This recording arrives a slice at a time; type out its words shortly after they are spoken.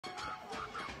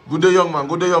Good day, young man.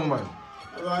 Good day, young man.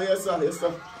 Yes, sir. Yes,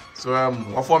 sir. So,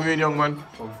 what form you in, young man?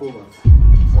 From 4 months.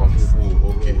 Form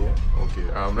 4. Okay.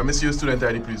 Okay. Let me see your student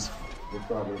ID, please. No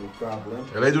problem. No problem.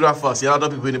 Yeah, let's do that fast. You have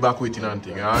other people in the back waiting and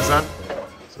thing. You understand?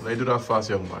 So, let's do that fast,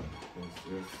 young man.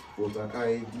 Yes. Voter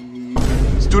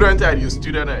ID. Student ID. Your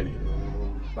student ID.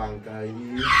 Bank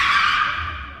ID.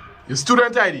 Your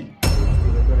student ID.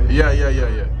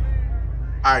 Yeah.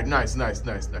 Alright, nice.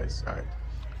 Alright.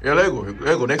 Yeah, let go.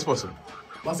 Let go. Next person.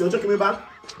 Master, you checking me back?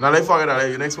 Now let's forget that.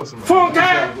 Your next person. Funky!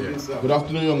 Yeah. Good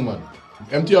afternoon, young man.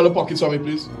 Empty all the pockets for me,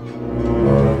 please.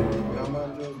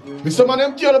 Mr. Man,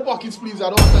 empty all the pockets, please. I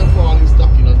don't have time for all this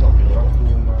talking and talking.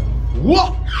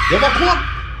 What? You have a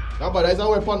comb? Now, boy, that is a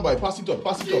weapon, boy. Pass it up.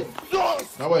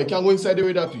 Now, boy, you can't go inside the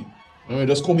way that way. No,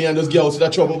 just come here and just get out of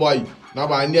that trouble, boy. Now,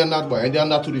 boy, and that, boy. And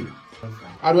that today.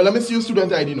 Alright, well, let me see your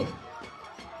student ID now.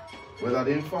 Well, I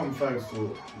didn't form 5,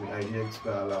 so the ID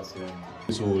expired last year.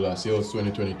 So, last year was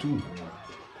 2022.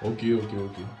 Okay.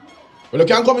 Well, you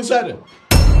can't come inside then.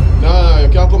 Nah, you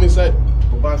can't come inside.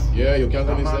 Boss, Yeah, you can't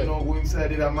come that man inside. not go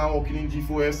inside. That man walking in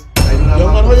G4S.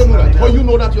 Young man, how you know that? How you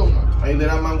know that, young man? I let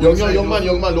that man go Young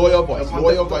man, lower your voice. That man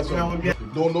Lower your talk voice. to me, I will be-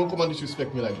 Don't come and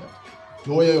disrespect me like that.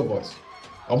 Lower your voice.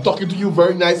 I'm talking to you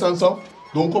very nice and stuff.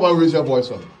 Don't come and raise your voice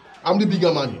on me. I'm the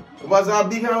bigger man here. Was a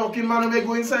big and walking man who may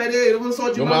go inside there. Don't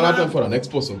search Young man, time for the next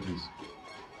person, please.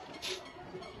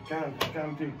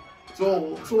 Can't think.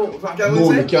 So I can't No,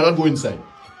 go you inside? cannot go inside.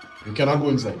 You cannot go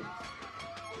inside.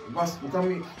 Boss, you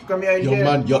come here ID. Young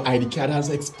man, your ID card has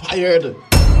expired.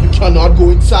 You cannot go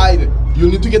inside. You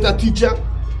need to get a teacher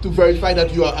to verify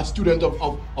that you are a student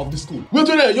of the school. Wait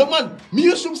a minute, young man. Me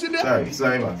you should sit there.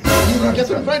 Sorry, man. You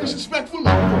getting very disrespectful,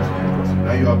 man.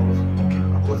 Now you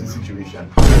are causing situation.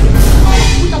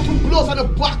 Put that two blows on the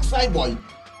backside, boy.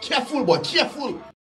 Careful, boy. Careful.